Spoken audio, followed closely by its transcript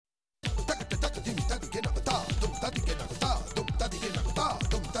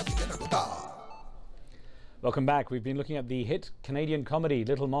Welcome back. We've been looking at the hit Canadian comedy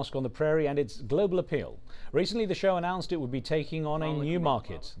Little Mosque on the Prairie and its global appeal. Recently, the show announced it would be taking on a new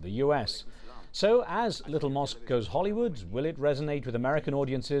market, the US. So, as Little Mosque goes Hollywood, will it resonate with American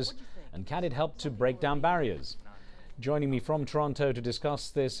audiences, and can it help to break down barriers? Joining me from Toronto to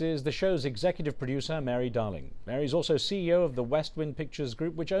discuss this is the show's executive producer, Mary Darling. Mary is also CEO of the West Wind Pictures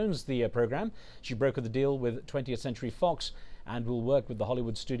Group, which owns the program. She brokered the deal with 20th Century Fox and will work with the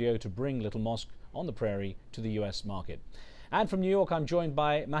Hollywood studio to bring Little Mosque on the Prairie to the US market. And from New York, I'm joined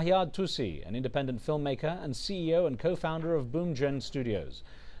by Mahyad Tousi, an independent filmmaker and CEO and co-founder of Boomgen Studios.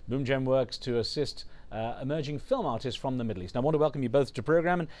 Boomgen works to assist emerging film artists from the Middle East. And I want to welcome you both to the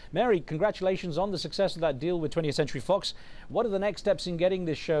program. And Mary, congratulations on the success of that deal with 20th Century Fox. What are the next steps in getting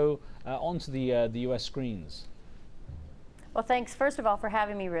this show onto the US screens? Well, thanks first of all for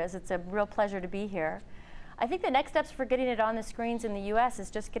having me, Riz. It's a real pleasure to be here. I think the next steps for getting it on the screens in the US is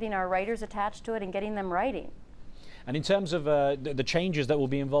just getting our writers attached to it and getting them writing. And in terms of the changes that will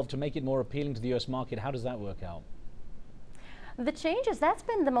be involved to make it more appealing to the US market, how does that work out? The changes, that's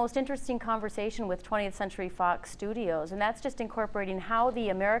been the most interesting conversation with 20th Century Fox Studios, and that's just incorporating how the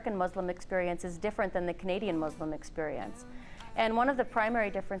American Muslim experience is different than the Canadian Muslim experience. And one of the primary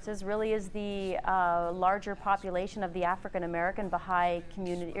differences really is the larger population of the African American Baha'i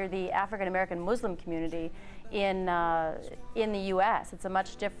community, or the African American Muslim community in the U.S. It's a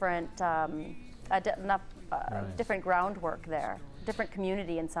much different, different groundwork there, different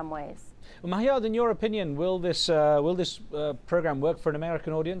community in some ways. Well, Mahyad, in your opinion, will this program work for an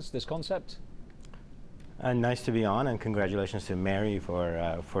American audience? This concept? Nice to be on, and congratulations to Mary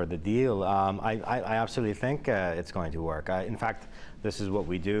for the deal. I absolutely think it's going to work. In fact, this is what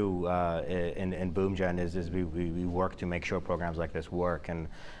we do in Boomgen is we work to make sure programs like this work, and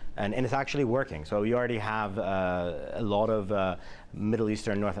it's actually working. So we already have a lot of Middle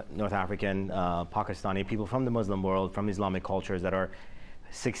Eastern, North African, Pakistani people from the Muslim world, from Islamic cultures that are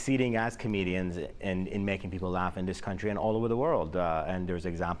succeeding as comedians in making people laugh in this country and all over the world. And there's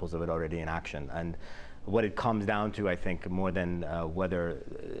examples of it already in action. And what it comes down to, I think, more than whether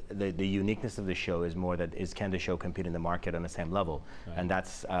the uniqueness of the show is more that can the show compete in the market on the same level? Right. And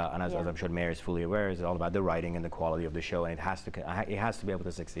that's and as I'm sure Mary is fully aware, is all about the writing and the quality of the show, and it has to be able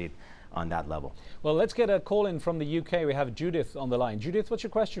to succeed on that level. Well, let's get a call in from the UK. We have Judith on the line. Judith, what's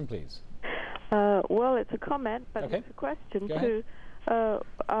your question, please? Well, it's a comment, but okay. It's a question Go too.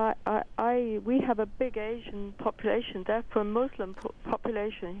 We have a big Asian population, therefore Muslim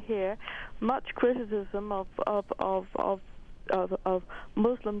population here. Much criticism of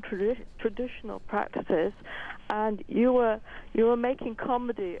Muslim traditional practices, and you were making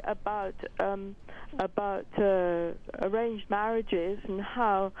comedy about arranged marriages and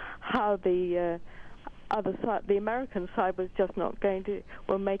how the other side, the American side, was just not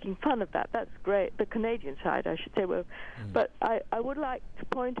were making fun of that. That's great. The Canadian side, I should say. But I would like to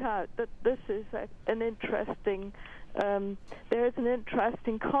point out that this is an interesting, there is an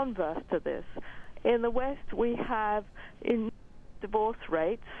interesting converse to this. In the West, we have divorce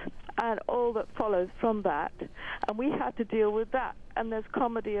rates and all that follows from that, and we have to deal with that. And there's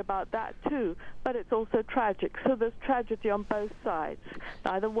comedy about that too, but it's also tragic. So there's tragedy on both sides.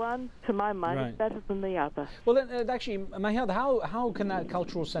 Neither one, to my mind, is better than the other. Well, then, actually, Mahyad, how can that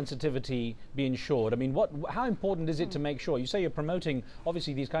cultural sensitivity be ensured? I mean, how important is it to make sure? You say you're promoting,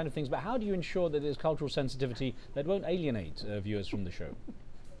 obviously, these kind of things, but how do you ensure that there's cultural sensitivity that won't alienate viewers from the show?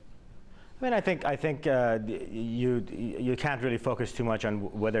 I mean, I think you can't really focus too much on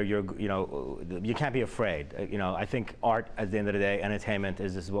whether you can't be afraid. I think art, at the end of the day, entertainment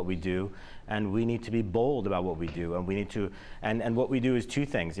is what we do, and we need to be bold about what we do, and we need to, and what we do is two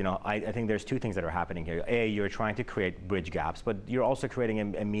things. I think there's two things that are happening here. A, you're trying to create bridge gaps, but you're also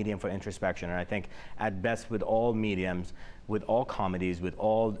creating a medium for introspection, and I think at best with all mediums, with all comedies, with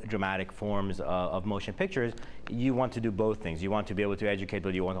all dramatic forms of motion pictures, you want to do both things. You want to be able to educate,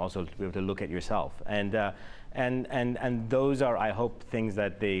 but you want also to be able to look at yourself. And those are, I hope, things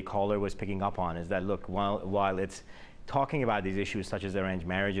that the caller was picking up on, is that, look, while it's talking about these issues such as arranged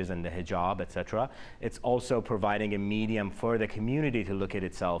marriages and the hijab, etc., it's also providing a medium for the community to look at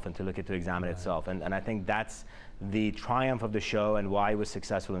itself and to examine itself. And I think that's the triumph of the show and why it was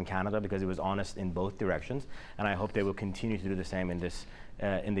successful in Canada, because it was honest in both directions. And I hope they will continue to do the same in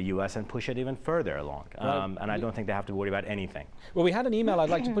the US and push it even further along. And I don't think they have to worry about anything. Well, we had an email I'd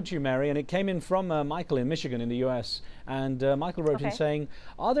like to put to you, Mary, and it came in from Michael in Michigan in the US. And Michael wrote in saying,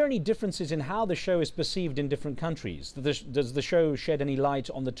 are there any differences in how the show is perceived in different countries? Does the show shed any light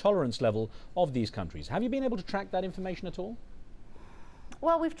on the tolerance level of these countries? Have you been able to track that information at all?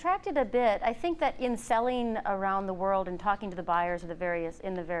 Well, we've tracked it a bit. I think that in selling around the world and talking to the buyers of the various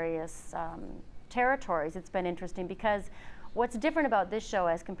territories. It's been interesting because what's different about this show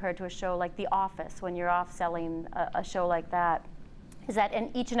as compared to a show like The Office, when you're off selling a show like that, is that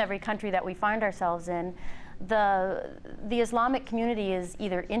in each and every country that we find ourselves in, the Islamic community is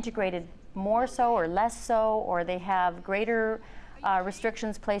either integrated more so or less so, or they have greater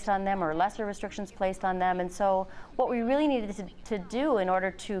restrictions placed on them or lesser restrictions placed on them. And so what we really needed to do in order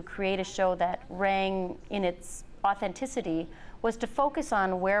to create a show that rang in its authenticity was to focus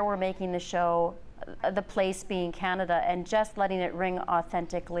on where we're making the show, the place being Canada, and just letting it ring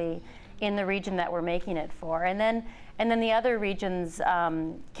authentically in the region that we're making it for. And then the other regions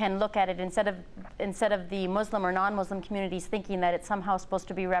can look at it instead of the Muslim or non-Muslim communities thinking that it's somehow supposed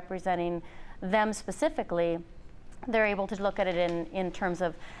to be representing them specifically. They're able to look at it in terms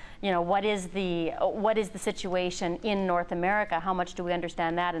of, what is the situation in North America? How much do we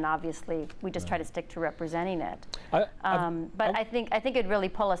understand that? And obviously, we just try to stick to representing it. But I think it'd really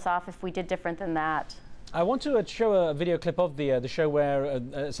pull us off if we did different than that. I want to show a video clip of the show where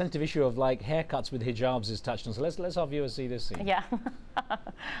a sensitive issue of like haircuts with hijabs is touched on. So let's our viewers see this scene. Yeah.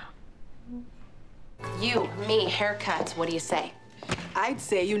 You, me, haircuts. What do you say? I'd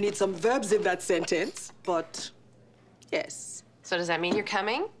say you need some verbs in that sentence, but yes. So does that mean you're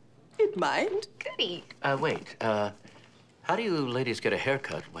coming? It might. Goody. Wait. How do you ladies get a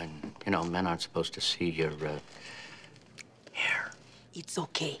haircut when, men aren't supposed to see your hair? It's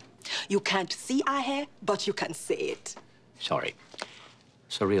okay. You can't see our hair, but you can say it. Sorry.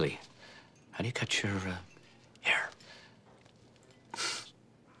 So really, how do you cut your hair?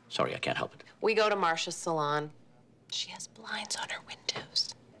 Sorry, I can't help it. We go to Marsha's salon. She has blinds on her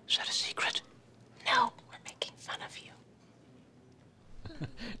windows. Is that a secret? No, we're making fun of you.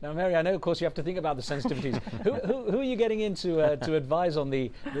 Now, Mary, I know, of course, you have to think about the sensitivities. who are you getting in to advise on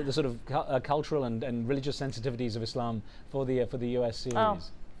the sort of cultural and religious sensitivities of Islam for the US series? Oh.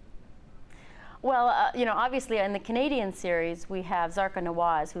 Well, obviously in the Canadian series, we have Zarka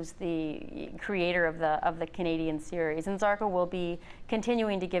Nawaz, who's the creator of the Canadian series. And Zarka will be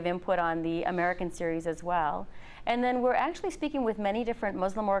continuing to give input on the American series as well. And then we're actually speaking with many different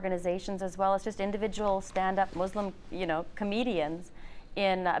Muslim organizations as well as just individual stand-up Muslim, comedians,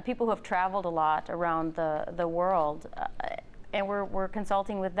 people who have traveled a lot around the world. And we're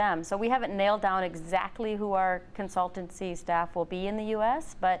consulting with them. So we haven't nailed down exactly who our consultancy staff will be in the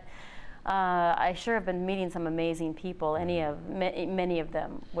U.S., but I sure have been meeting some amazing people. Many of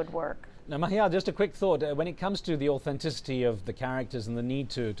them would work. Now, Mahia, just a quick thought. When it comes to the authenticity of the characters and the need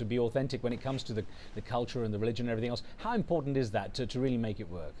to be authentic when it comes to the culture and the religion and everything else, how important is that to really make it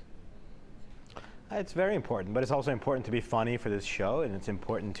work? It's very important, but it's also important to be funny for this show, and it's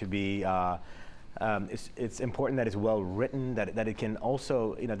important to be it's important that it's well written, that it can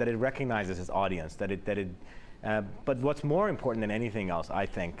also, that it recognizes its audience, but what's more important than anything else, I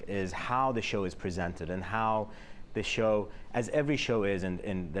think, is how the show is presented and how the show, as every show is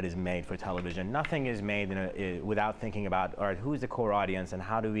that is made for television, nothing is made without thinking about, all right, who is the core audience and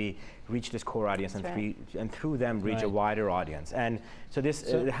how do we reach this core audience and through them reach a wider audience. And so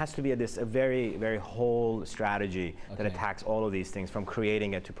it has to be a very, very whole strategy that attacks all of these things, from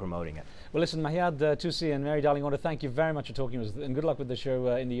creating it to promoting it. Well, listen, Mahyad Tusi and Mary Darling, I want to thank you very much for talking with us, and good luck with the show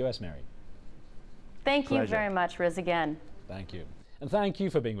in the US, Mary. Thank you very much, Riz, again. Thank you. And thank you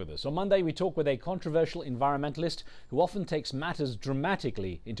for being with us. On Monday, we talk with a controversial environmentalist who often takes matters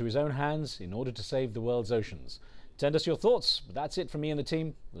dramatically into his own hands in order to save the world's oceans. Send us your thoughts. But that's it from me and the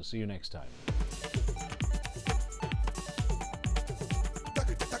team. We'll see you next time.